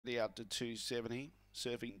out to 270.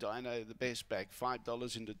 Surfing Dino, the best back,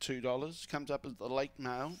 $5 into $2. Comes up as the late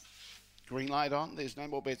mail. Green light on. There's no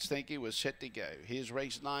more bets. Thank you. We're set to go. Here's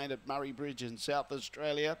race 9 at Murray-Bridge in South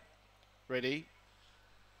Australia. Ready.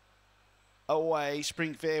 Away.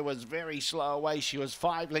 Spring Fair was very slow away. She was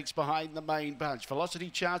 5 lengths behind the main bunch. Velocity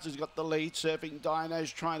Charge has got the lead. Surfing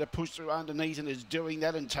Dino's trying to push through underneath and is doing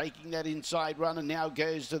that and taking that inside run and now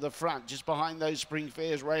goes to the front. Just behind those Spring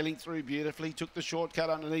Fairs, railing through beautifully. Took the shortcut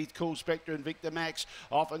underneath Cool Spectre and Victor Max.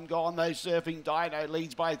 Off and gone though. Surfing Dino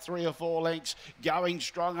leads by 3 or 4 lengths. Going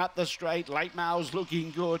strong up the straight. Late Mail's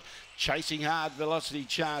looking good. Chasing hard, Velocity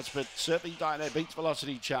Charge, but Surfing Dino beats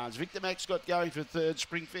Velocity Charge. Victor Max got going for third.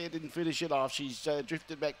 Spring Fair didn't finish it off. She's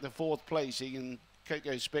drifted back to fourth placing, and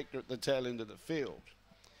Coco Spectre at the tail end of the field.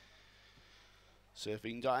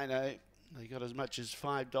 Surfing Dino, they got as much as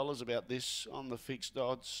 $5 about this on the fixed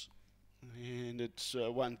odds. And it's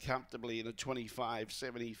won comfortably in a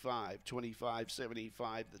 25.75.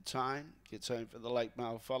 25.75 the time. Gets home for the late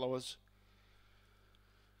mail followers.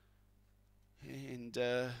 And